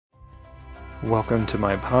Welcome to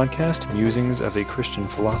my podcast, Musings of a Christian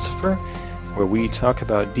Philosopher, where we talk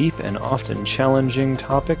about deep and often challenging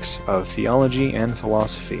topics of theology and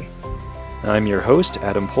philosophy. I'm your host,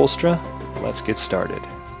 Adam Polstra. Let's get started.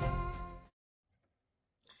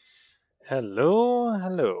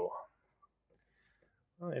 Hello.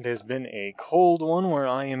 Well, it has been a cold one where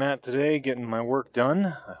I am at today, getting my work done.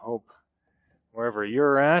 I hope wherever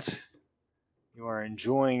you're at, you are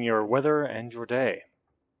enjoying your weather and your day.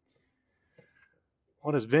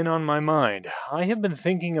 What has been on my mind? I have been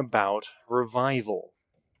thinking about revival.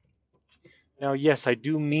 Now, yes, I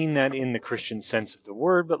do mean that in the Christian sense of the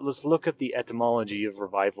word, but let's look at the etymology of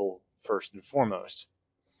revival first and foremost.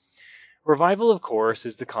 Revival, of course,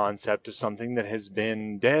 is the concept of something that has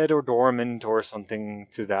been dead or dormant or something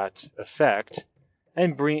to that effect,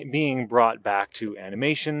 and being brought back to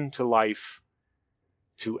animation, to life,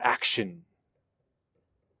 to action.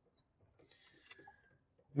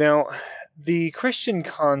 Now, the Christian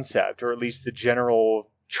concept, or at least the general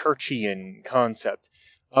churchian concept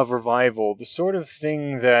of revival, the sort of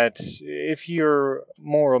thing that if you're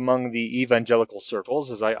more among the evangelical circles,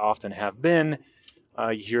 as I often have been,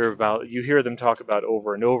 you hear them talk about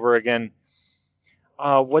over and over again.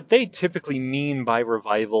 What they typically mean by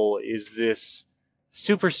revival is this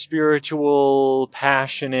super spiritual,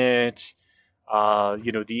 passionate,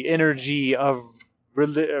 the energy of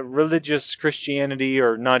religious Christianity,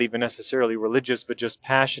 or not even necessarily religious, but just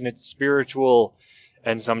passionate, spiritual,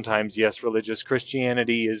 and sometimes, yes, religious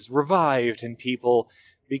Christianity is revived and people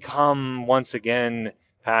become once again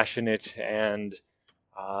passionate and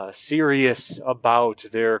serious about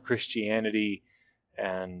their Christianity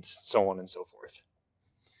and so on and so forth.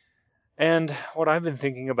 And what I've been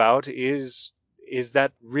thinking about is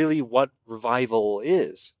that really what revival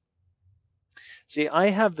is? See, I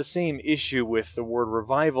have the same issue with the word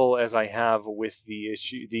revival as I have with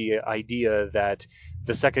the idea that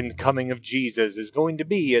the second coming of Jesus is going to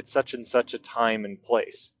be at such and such a time and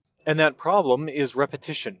place. And that problem is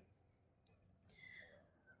repetition.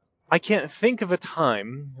 I can't think of a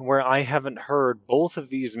time where I haven't heard both of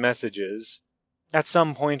these messages at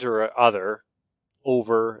some point or other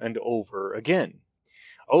over and over again.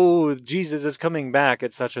 Oh, Jesus is coming back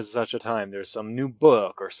at such and such a time. There's some new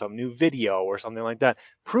book or some new video or something like that,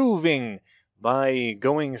 proving by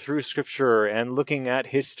going through scripture and looking at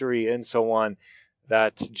history and so on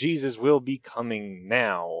that Jesus will be coming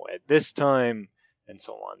now at this time and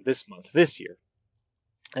so on, this month, this year.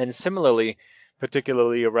 And similarly,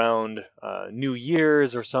 particularly around New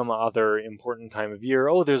Year's or some other important time of year,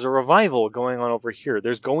 oh, there's a revival going on over here.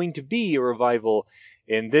 There's going to be a revival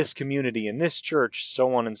in this community, in this church,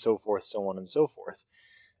 so on and so forth, so on and so forth.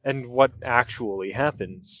 And what actually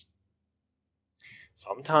happens?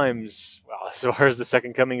 Sometimes, well, as far as the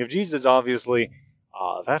second coming of Jesus, obviously,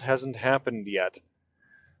 that hasn't happened yet.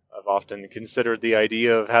 I've often considered the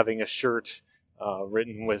idea of having a shirt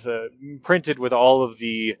printed with all of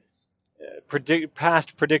the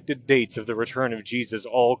past predicted dates of the return of Jesus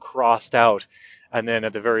all crossed out, and then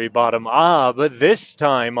at the very bottom, but this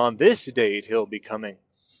time on this date he'll be coming.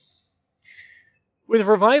 With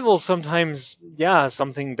revival, sometimes, yeah,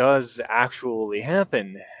 something does actually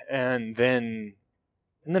happen, and then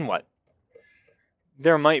what?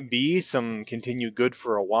 There might be some continued good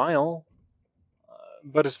for a while,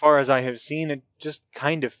 but as far as I have seen, it just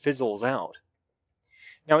kind of fizzles out.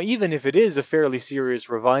 Now, even if it is a fairly serious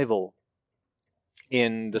revival,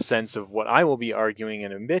 in the sense of what I will be arguing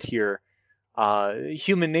in a bit here,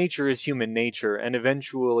 human nature is human nature, and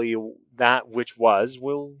eventually that which was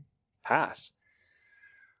will pass.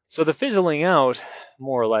 So the fizzling out,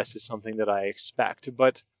 more or less, is something that I expect,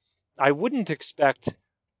 but I wouldn't expect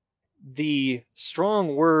the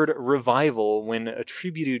strong word revival when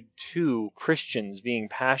attributed to Christians being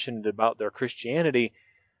passionate about their Christianity.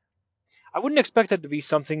 I wouldn't expect that to be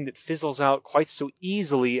something that fizzles out quite so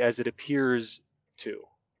easily as it appears to.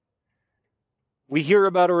 We hear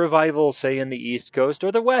about a revival, say, in the East Coast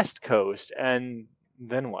or the West Coast, and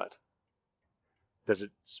then what? Does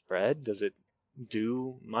it spread? Does it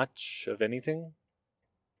do much of anything?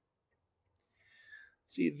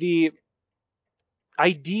 See, the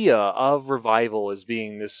idea of revival as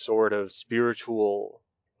being this sort of spiritual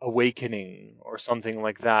awakening or something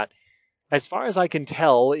like that, as far as I can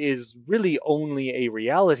tell, is really only a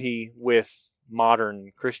reality with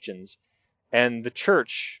modern Christians. And the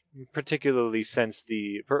church, particularly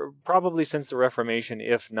probably since the Reformation,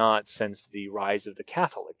 if not since the rise of the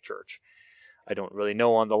Catholic Church. I don't really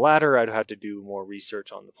know on the latter. I'd have to do more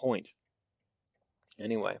research on the point.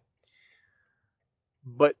 Anyway.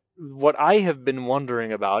 But what I have been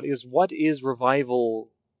wondering about is, what is revival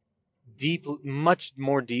much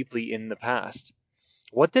more deeply in the past.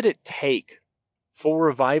 What did it take for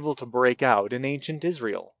revival to break out in ancient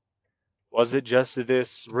Israel? Was it just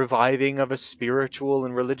this reviving of a spiritual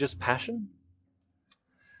and religious passion?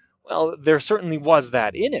 Well, there certainly was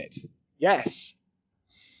that in it, yes.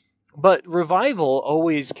 But revival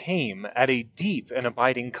always came at a deep and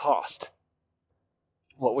abiding cost.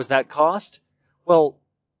 What was that cost? Well,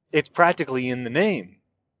 it's practically in the name.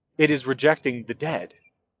 It is rejecting the dead.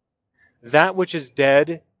 That which is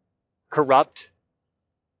dead, corrupt,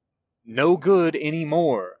 no good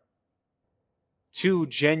anymore, to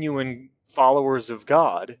genuine followers of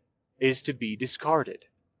God, is to be discarded.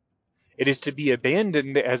 It is to be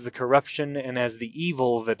abandoned as the corruption and as the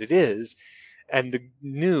evil that it is, and the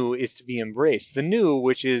new is to be embraced. The new,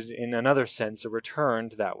 which is in another sense a return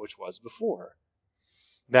to that which was before.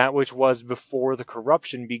 That which was before the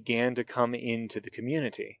corruption began to come into the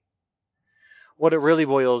community. What it really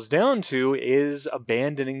boils down to is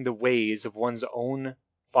abandoning the ways of one's own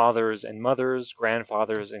fathers and mothers,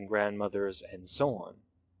 grandfathers and grandmothers, and so on.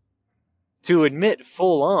 To admit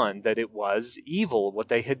full on that it was evil what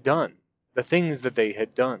they had done, the things that they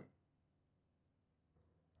had done.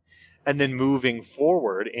 And then moving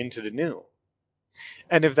forward into the new.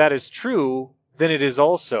 And if that is true,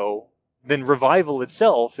 then revival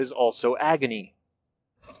itself is also agony.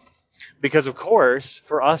 Because, of course,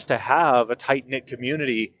 for us to have a tight-knit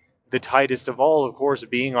community, the tightest of all, of course,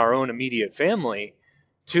 being our own immediate family,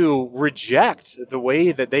 to reject the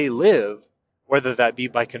way that they live, whether that be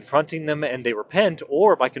by confronting them and they repent,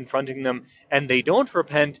 or by confronting them and they don't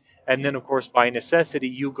repent, and then, of course, by necessity,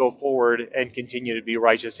 you go forward and continue to be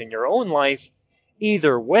righteous in your own life.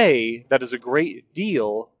 Either way, that is a great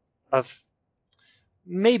deal of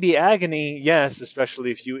maybe agony, yes,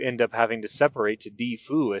 especially if you end up having to separate to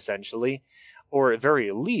defu, essentially, or at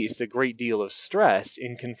very least a great deal of stress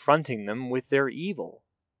in confronting them with their evil.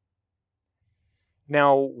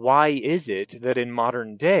 Now, why is it that in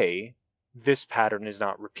modern day, this pattern is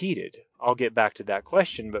not repeated? I'll get back to that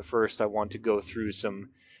question, but first I want to go through some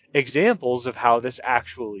examples of how this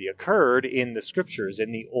actually occurred in the scriptures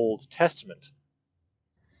in the Old Testament.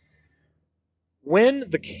 When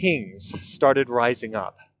the kings started rising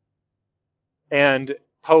up, and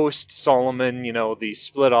post Solomon, the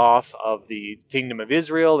split off of the kingdom of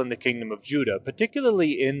Israel and the kingdom of Judah,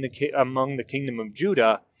 particularly among the kingdom of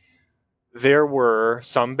Judah, there were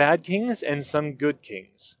some bad kings and some good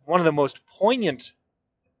kings. One of the most poignant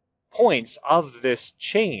points of this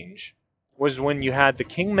change was when you had the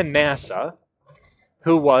king Manasseh,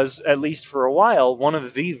 who was, at least for a while, one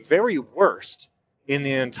of the very worst in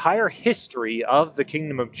the entire history of the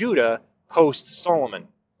kingdom of Judah post-Solomon.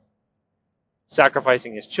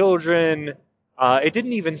 Sacrificing his children. It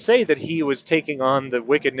didn't even say that he was taking on the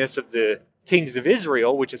wickedness of the kings of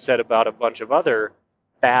Israel, which is said about a bunch of other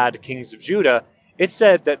bad kings of Judah. It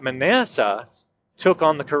said that Manasseh took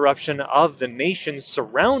on the corruption of the nations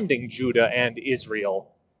surrounding Judah and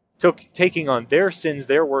Israel, taking on their sins,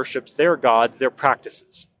 their worships, their gods, their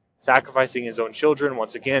practices, sacrificing his own children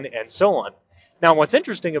once again, and so on. Now, what's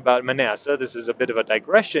interesting about Manasseh, this is a bit of a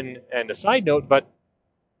digression and a side note, but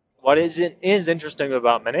what is interesting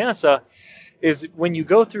about Manasseh is when you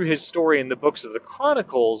go through his story in the books of the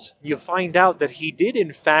Chronicles, you find out that he did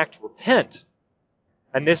in fact repent.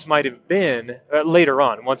 And this might have been later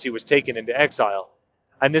on, once he was taken into exile.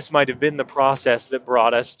 And this might have been the process that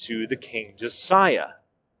brought us to the king Josiah.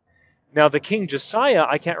 Now, the king Josiah,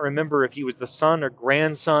 I can't remember if he was the son or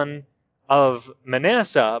grandson of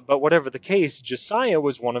Manasseh, but whatever the case, Josiah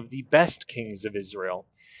was one of the best kings of Israel.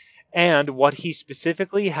 And what he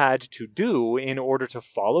specifically had to do in order to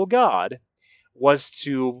follow God was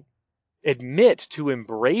to admit, to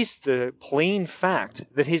embrace the plain fact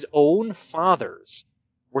that his own fathers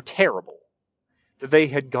were terrible, that they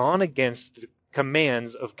had gone against the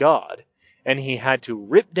commands of God, and he had to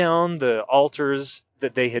rip down the altars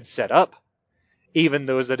that they had set up, even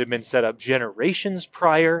those that had been set up generations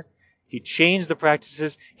prior. He changed the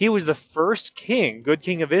practices. He was the first king, good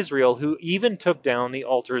king of Israel, who even took down the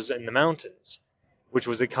altars in the mountains, which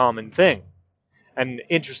was a common thing. An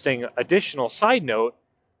interesting additional side note,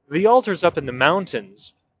 the altars up in the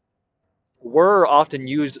mountains were often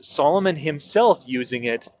used, Solomon himself using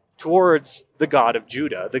it towards the God of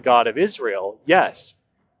Judah, the God of Israel, yes,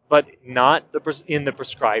 but not in the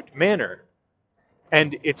prescribed manner.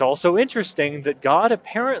 And it's also interesting that God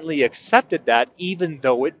apparently accepted that even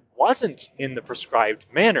though it wasn't in the prescribed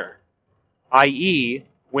manner. I.e.,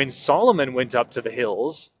 when Solomon went up to the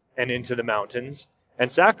hills and into the mountains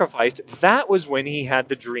and sacrificed, that was when he had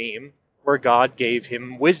the dream where God gave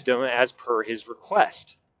him wisdom as per his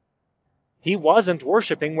request. He wasn't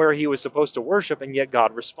worshiping where he was supposed to worship, and yet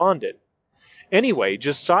God responded. Anyway,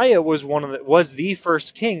 Josiah was the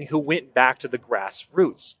first king who went back to the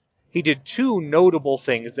grassroots. He did two notable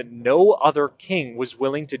things that no other king was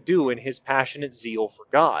willing to do in his passionate zeal for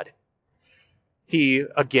God. He,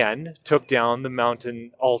 again, took down the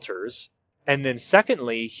mountain altars, and then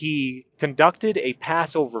secondly, he conducted a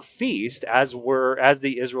Passover feast, as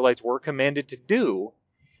the Israelites were commanded to do,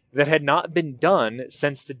 that had not been done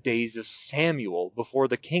since the days of Samuel, before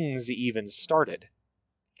the kings even started.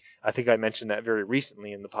 I think I mentioned that very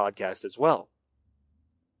recently in the podcast as well.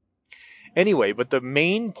 Anyway, but the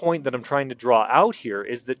main point that I'm trying to draw out here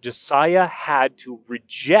is that Josiah had to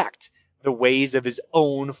reject the ways of his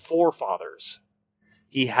own forefathers.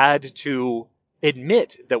 He had to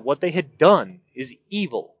admit that what they had done is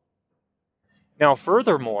evil. Now,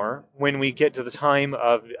 furthermore, when we get to the time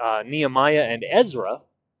of Nehemiah and Ezra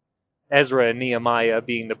and Nehemiah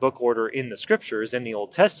being the book order in the scriptures in the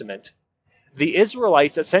Old Testament, the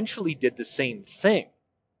Israelites essentially did the same thing.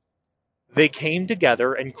 They came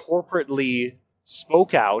together and corporately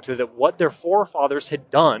spoke out that what their forefathers had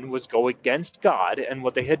done was go against God, and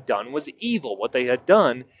what they had done was evil. What they had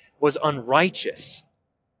done was unrighteous.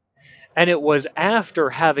 And it was after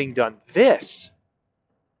having done this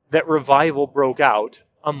that revival broke out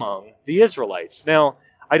among the Israelites. Now,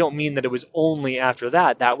 I don't mean that it was only after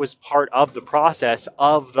that. That was part of the process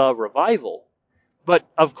of the revival. But,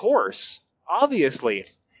 of course, obviously,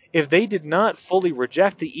 if they did not fully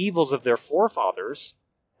reject the evils of their forefathers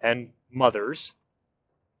and mothers,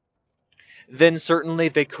 then certainly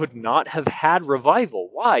they could not have had revival.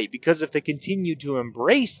 Why? Because if they continued to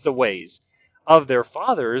embrace the ways of their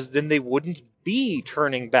fathers, then they wouldn't be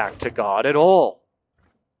turning back to God at all.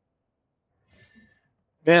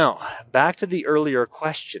 Now, back to the earlier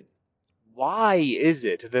question. Why is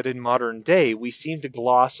it that in modern day we seem to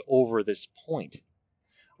gloss over this point?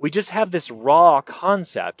 We just have this raw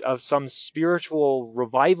concept of some spiritual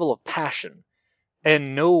revival of passion,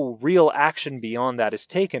 and no real action beyond that is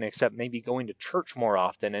taken except maybe going to church more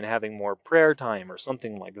often and having more prayer time or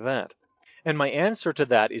something like that. And my answer to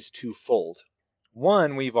that is twofold.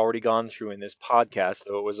 One, we've already gone through in this podcast,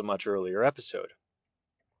 though it was a much earlier episode.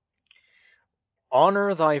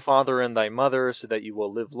 Honor thy father and thy mother so that you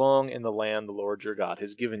will live long in the land the Lord your God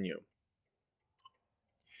has given you.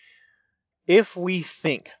 If we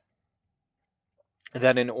think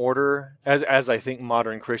that in order, as I think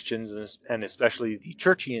modern Christians and especially the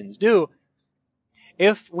churchians do,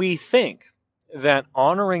 if we think that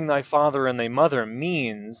honoring thy father and thy mother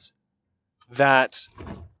means that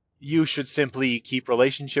you should simply keep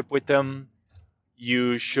relationship with them,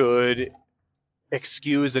 you should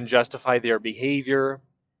excuse and justify their behavior,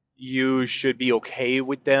 you should be okay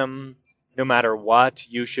with them no matter what,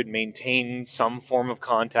 you should maintain some form of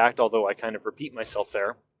contact, although I kind of repeat myself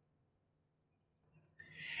there.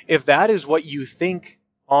 If that is what you think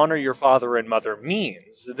honor your father and mother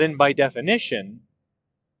means, then by definition,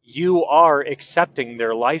 you are accepting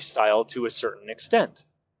their lifestyle to a certain extent.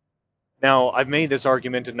 Now, I've made this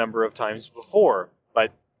argument a number of times before,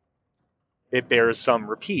 but it bears some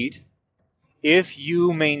repeat. If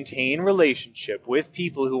you maintain relationship with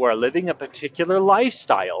people who are living a particular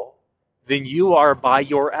lifestyle, then you are by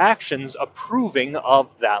your actions approving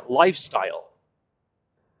of that lifestyle.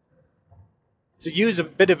 To use a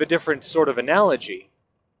bit of a different sort of analogy,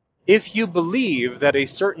 if you believe that a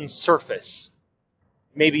certain surface,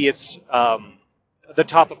 maybe it's the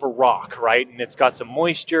top of a rock, right, and it's got some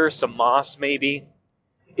moisture, some moss maybe,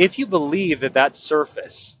 if you believe that that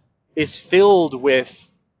surface is filled with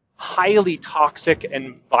highly toxic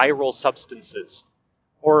and viral substances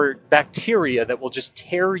or bacteria that will just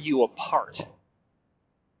tear you apart,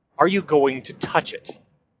 are you going to touch it?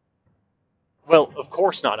 Well, of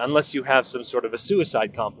course not, unless you have some sort of a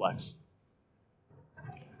suicide complex.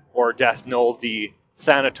 Or death null the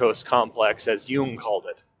Thanatos complex, as Jung called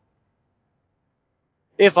it.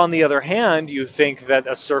 If, on the other hand, you think that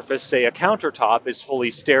a surface, say a countertop, is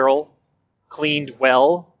fully sterile, cleaned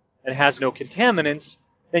well, and has no contaminants,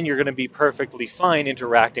 then you're going to be perfectly fine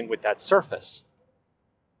interacting with that surface.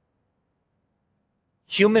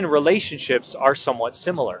 Human relationships are somewhat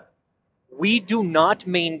similar. We do not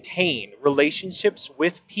maintain relationships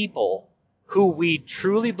with people who we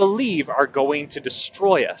truly believe are going to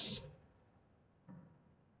destroy us.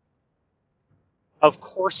 Of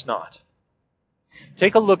course not.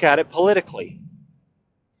 Take a look at it politically.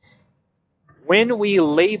 When we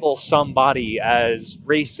label somebody as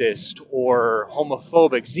racist or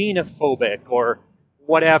homophobic, xenophobic, or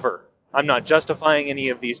whatever, I'm not justifying any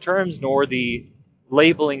of these terms, nor the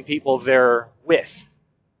labeling people they're with.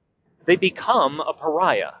 They become a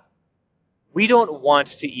pariah. We don't want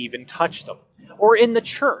to even touch them. Or in the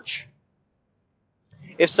church,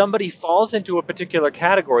 if somebody falls into a particular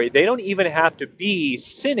category, they don't even have to be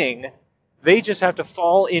sinning. They just have to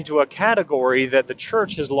fall into a category that the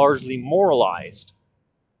church has largely moralized.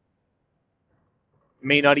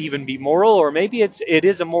 May not even be moral, or maybe it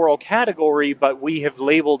is a moral category, but we have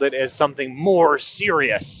labeled it as something more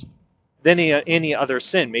serious than any other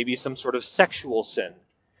sin, maybe some sort of sexual sin.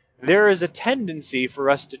 There is a tendency for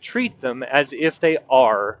us to treat them as if they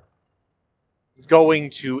are going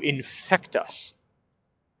to infect us.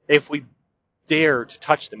 If we dare to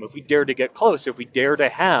touch them, if we dare to get close, if we dare to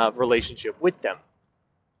have relationship with them.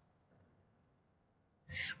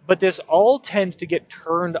 But this all tends to get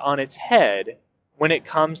turned on its head when it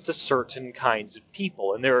comes to certain kinds of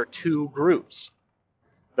people, and there are two groups.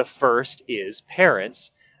 The first is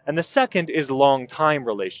parents, and the second is long-time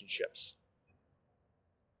relationships.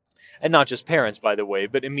 And not just parents, by the way,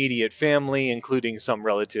 but immediate family, including some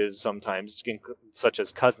relatives sometimes, such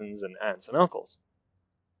as cousins and aunts and uncles.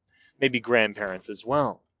 Maybe grandparents as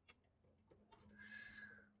well.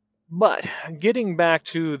 But getting back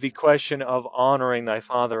to the question of honoring thy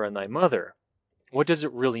father and thy mother, what does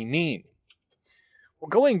it really mean? Well,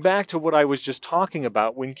 going back to what I was just talking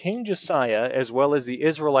about, when King Josiah, as well as the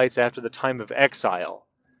Israelites after the time of exile,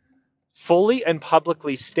 fully and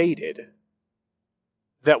publicly stated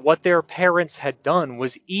that what their parents had done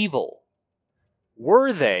was evil,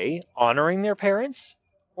 were they honoring their parents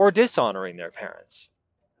or dishonoring their parents?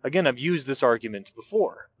 Again, I've used this argument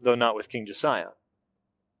before, though not with King Josiah.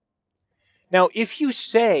 Now, if you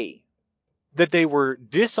say that they were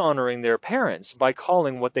dishonoring their parents by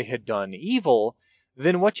calling what they had done evil,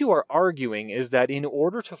 then what you are arguing is that in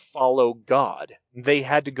order to follow God, they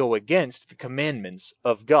had to go against the commandments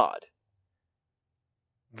of God.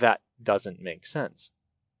 That doesn't make sense.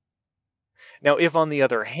 Now, if on the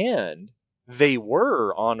other hand, they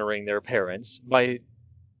were honoring their parents by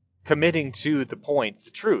committing to the point,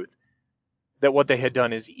 the truth, that what they had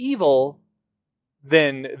done is evil,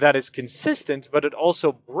 then that is consistent, but it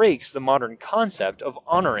also breaks the modern concept of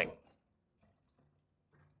honoring.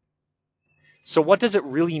 So what does it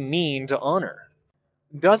really mean to honor?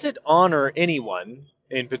 Does it honor anyone,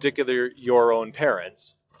 in particular your own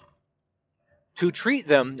parents, to treat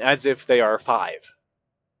them as if they are 5?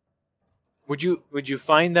 Would you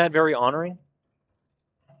find that very honoring?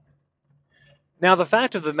 Now, the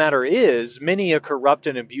fact of the matter is, many a corrupt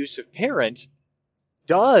and abusive parent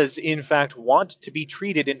does, in fact, want to be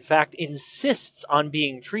treated, in fact, insists on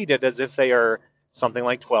being treated as if they are something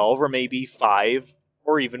like 12 or maybe 5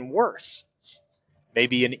 or even worse.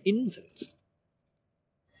 Maybe an infant.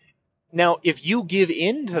 Now, if you give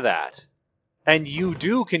in to that, and you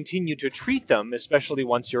do continue to treat them, especially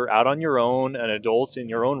once you're out on your own, an adult in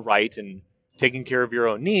your own right and taking care of your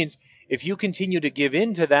own needs, if you continue to give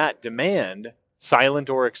in to that demand, silent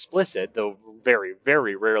or explicit, though very,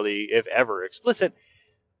 very rarely, if ever, explicit,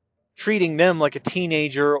 treating them like a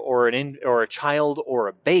teenager or a child or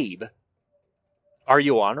a babe, are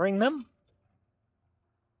you honoring them?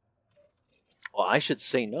 Well, I should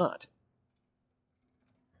say not.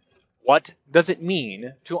 What does it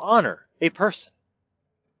mean to honor a person?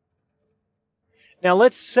 Now,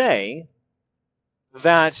 let's say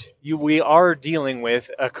that we are dealing with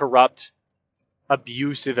a corrupt,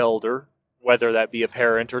 abusive elder, whether that be a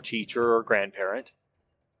parent or teacher or grandparent,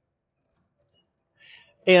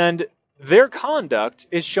 and their conduct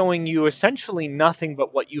is showing you essentially nothing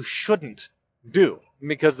but what you shouldn't do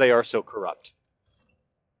because they are so corrupt.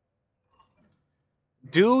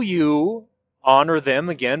 Do you honor them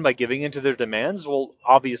again by giving into their demands? Well,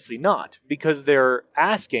 obviously not, because they're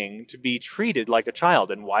asking to be treated like a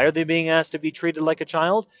child. And why are they being asked to be treated like a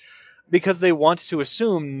child? Because they want to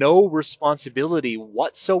assume no responsibility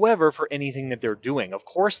whatsoever for anything that they're doing. Of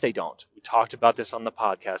course they don't. We talked about this on the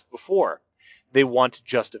podcast before. They want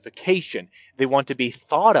justification. They want to be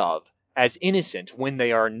thought of as innocent when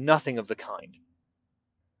they are nothing of the kind.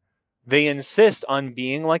 They insist on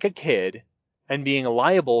being like a kid and being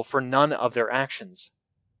liable for none of their actions.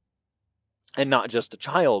 And not just a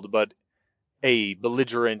child, but a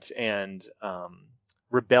belligerent and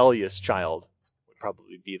rebellious child would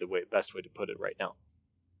probably be the best way to put it right now.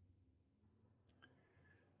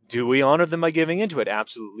 Do we honor them by giving into it?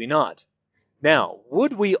 Absolutely not. Now,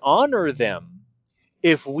 would we honor them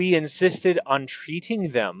if we insisted on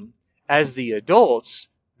treating them as the adults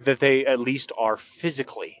that they at least are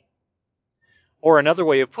physically? Or another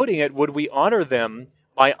way of putting it, would we honor them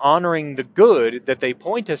by honoring the good that they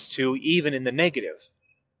point us to, even in the negative?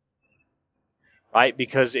 Right?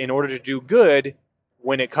 Because in order to do good,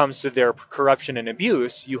 when it comes to their corruption and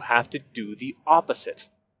abuse, you have to do the opposite.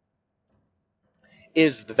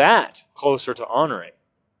 Is that closer to honoring?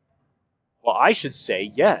 Well, I should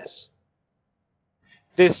say yes.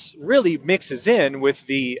 This really mixes in with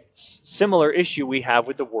the similar issue we have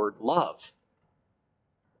with the word love.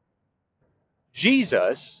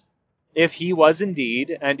 Jesus, if he was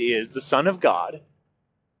indeed and is the Son of God,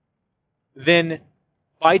 then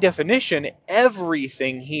by definition,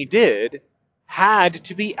 everything he did had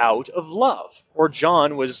to be out of love. Or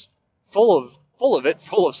John was full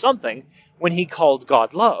of something when he called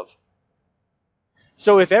God love.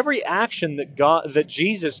 So if every action that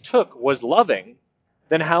Jesus took was loving,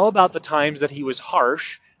 then how about the times that he was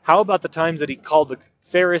harsh? How about the times that he called the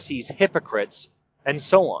Pharisees hypocrites, and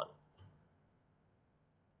so on?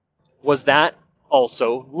 Was that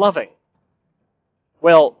also loving?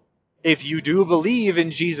 Well, if you do believe in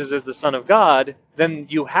Jesus as the Son of God, then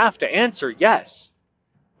you have to answer yes.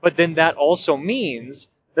 But then that also means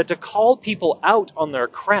that to call people out on their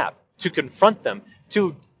crap, to confront them,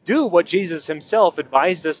 to do what Jesus himself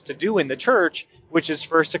advised us to do in the church, which is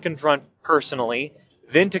first to confront personally,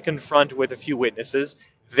 then to confront with a few witnesses,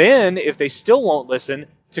 then, if they still won't listen,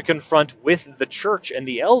 to confront with the church and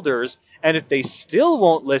the elders, and if they still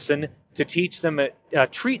won't listen, to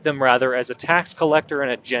treat them rather as a tax collector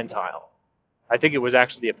and a Gentile. I think it was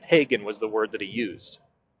actually a pagan was the word that he used.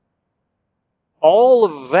 All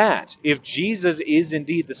of that, if Jesus is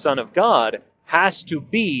indeed the Son of God, has to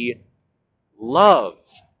be love.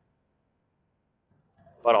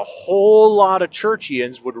 But a whole lot of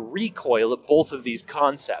churchians would recoil at both of these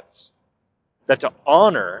concepts. That to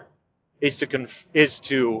honor is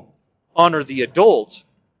to honor the adult,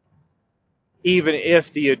 even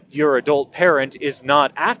if your adult parent is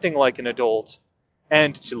not acting like an adult,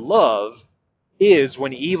 and to love is,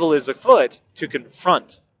 when evil is afoot, to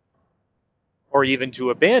confront, or even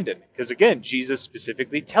to abandon. Because again, Jesus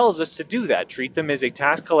specifically tells us to do that, treat them as a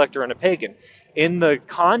tax collector and a pagan. In the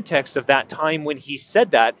context of that time when he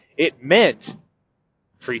said that, it meant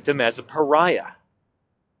treat them as a pariah,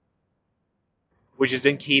 which is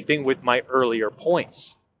in keeping with my earlier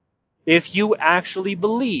points. If you actually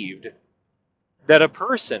believed that a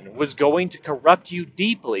person was going to corrupt you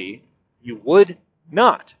deeply, you would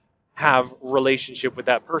not have a relationship with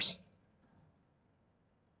that person.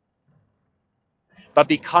 But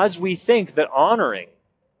because we think that honoring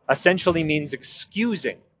essentially means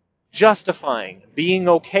excusing, justifying, being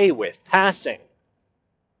okay with, passing,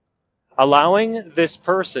 allowing this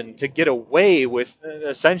person to get away with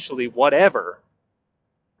essentially whatever,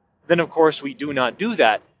 then of course we do not do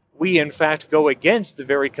that. We in fact go against the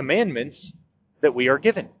very commandments that we are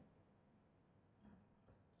given.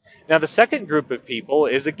 Now the second group of people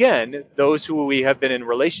is again those who we have been in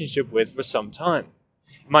relationship with for some time.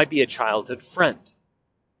 It might be a childhood friend.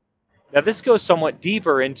 Now this goes somewhat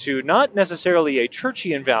deeper into not necessarily a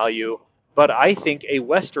churchian value, but I think a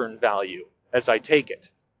Western value, as I take it.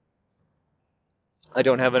 I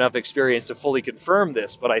don't have enough experience to fully confirm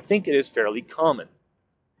this, but I think it is fairly common.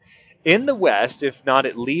 In the West, if not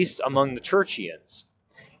at least among the churchians,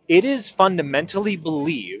 it is fundamentally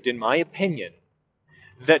believed, in my opinion,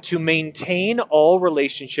 that to maintain all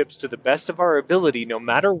relationships to the best of our ability, no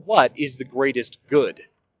matter what, is the greatest good.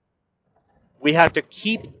 We have to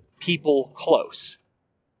keep people close,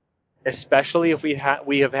 especially if we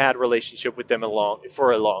have had relationship with them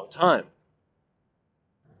for a long time.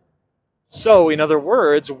 So, in other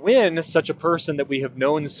words, when such a person that we have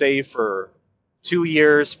known, say, for 2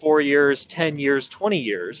 years, 4 years, 10 years, 20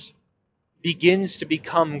 years, begins to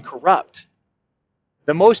become corrupt,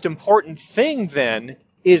 the most important thing then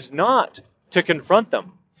is not to confront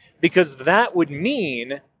them, because that would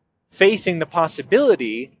mean facing the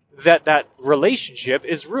possibility that that relationship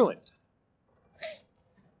is ruined.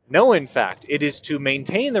 No, in fact, it is to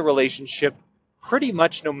maintain the relationship pretty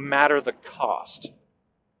much no matter the cost,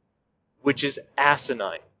 which is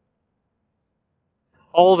asinine.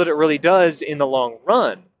 All that it really does in the long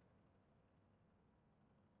run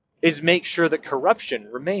is make sure that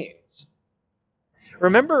corruption remains.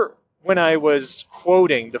 Remember when I was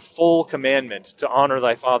quoting the full commandment to honor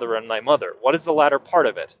thy father and thy mother? What is the latter part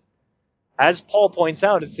of it? As Paul points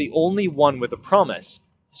out, it's the only one with a promise,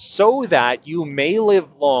 so that you may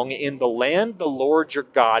live long in the land the Lord your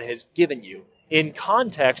God has given you. In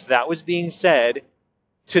context, that was being said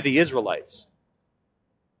to the Israelites,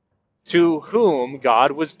 to whom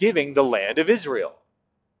God was giving the land of Israel,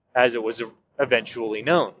 as it was eventually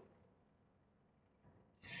known.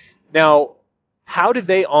 Now, how did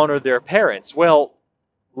they honor their parents? Well,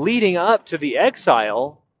 leading up to the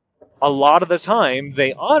exile, a lot of the time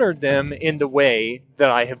they honored them in the way that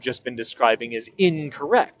I have just been describing as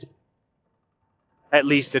incorrect. At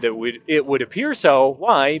least it would appear so.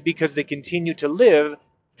 Why? Because they continue to live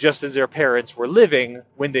just as their parents were living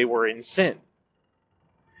when they were in sin.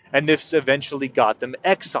 And this eventually got them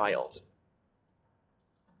exiled.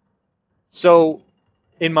 So,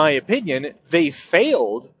 in my opinion, they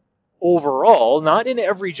failed overall, not in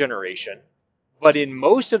every generation, but in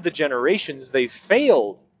most of the generations, they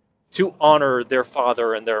failed to honor their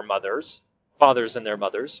fathers and their mothers.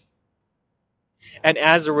 And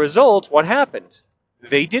as a result, what happened?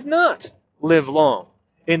 They did not live long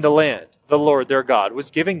in the land the Lord their God was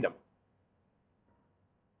giving them.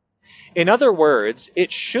 In other words,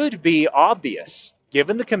 it should be obvious,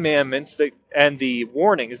 given the commandments and the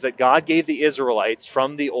warnings that God gave the Israelites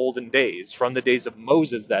from the olden days, from the days of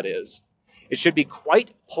Moses, that is, it should be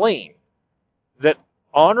quite plain that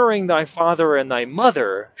honoring thy father and thy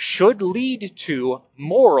mother should lead to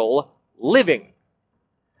moral living.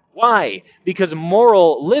 Why? Because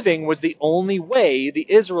moral living was the only way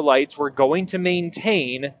the Israelites were going to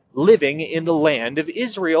maintain living in the land of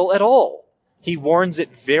Israel at all. He warns it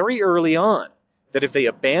very early on that if they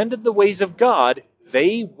abandoned the ways of God,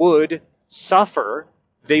 they would suffer,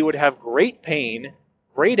 they would have great pain,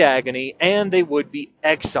 great agony, and they would be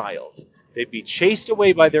exiled. They'd be chased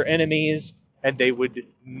away by their enemies, and they would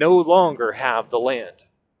no longer have the land.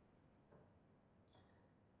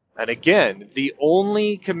 And again, the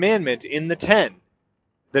only commandment in the 10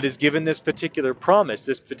 that is given this particular promise,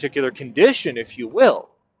 this particular condition, if you will,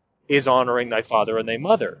 is honoring thy father and thy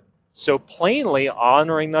mother. So plainly,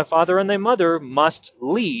 honoring thy father and thy mother must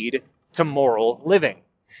lead to moral living.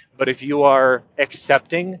 But if you are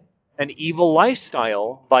accepting an evil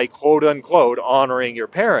lifestyle by quote-unquote honoring your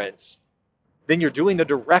parents, then you're doing the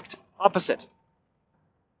direct opposite.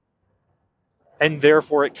 And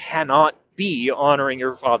therefore it cannot be honoring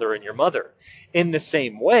your father and your mother. In the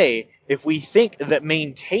same way, if we think that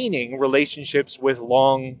maintaining relationships with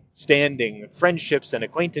long-standing friendships and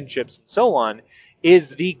acquaintanceships and so on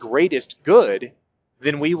is the greatest good,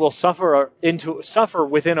 then we will suffer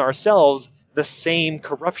within ourselves the same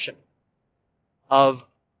corruption. Of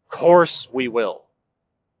course we will.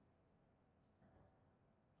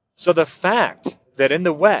 So the fact that in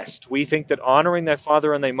the West we think that honoring thy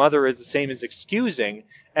father and thy mother is the same as excusing,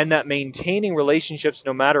 and that maintaining relationships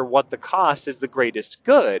no matter what the cost is the greatest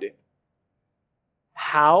good,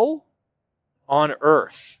 how on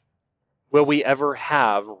earth will we ever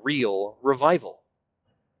have real revival?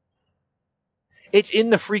 It's in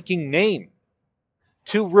the freaking name.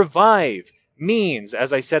 To revive means,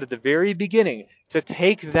 as I said at the very beginning, to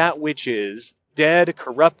take that which is dead,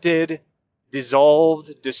 corrupted,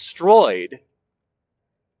 dissolved, destroyed,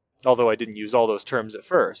 although I didn't use all those terms at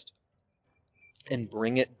first, and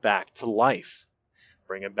bring it back to life.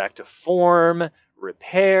 Bring it back to form,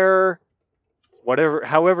 repair, whatever,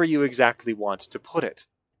 however you exactly want to put it.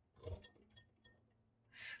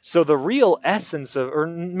 So the real essence of, or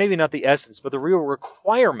maybe not the essence, but the real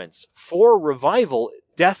requirements for revival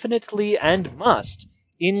definitely and must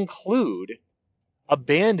include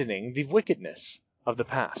abandoning the wickedness of the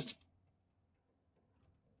past.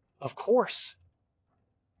 Of course.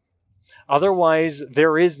 Otherwise,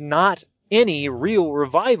 there is not any real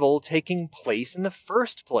revival taking place in the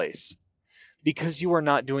first place, because you are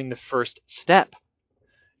not doing the first step.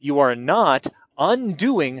 You are not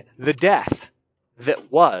undoing the death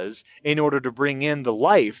that was in order to bring in the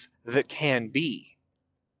life that can be.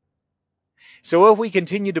 So if we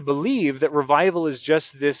continue to believe that revival is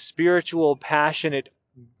just this spiritual, passionate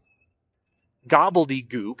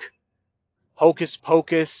gobbledygook, hocus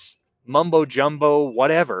pocus, mumbo jumbo,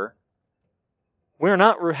 whatever, we're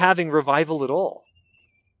not having revival at all.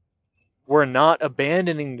 We're not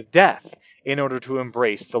abandoning the death in order to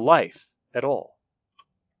embrace the life at all.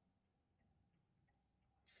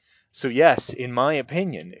 So yes, in my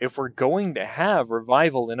opinion, if we're going to have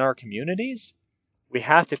revival in our communities, we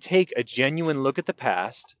have to take a genuine look at the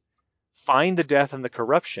past, find the death and the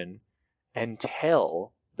corruption, and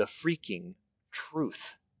tell the freaking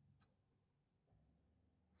truth.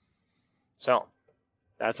 So,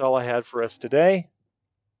 that's all I had for us today.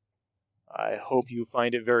 I hope you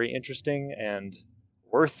find it very interesting and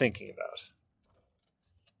worth thinking about.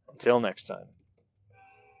 Until next time.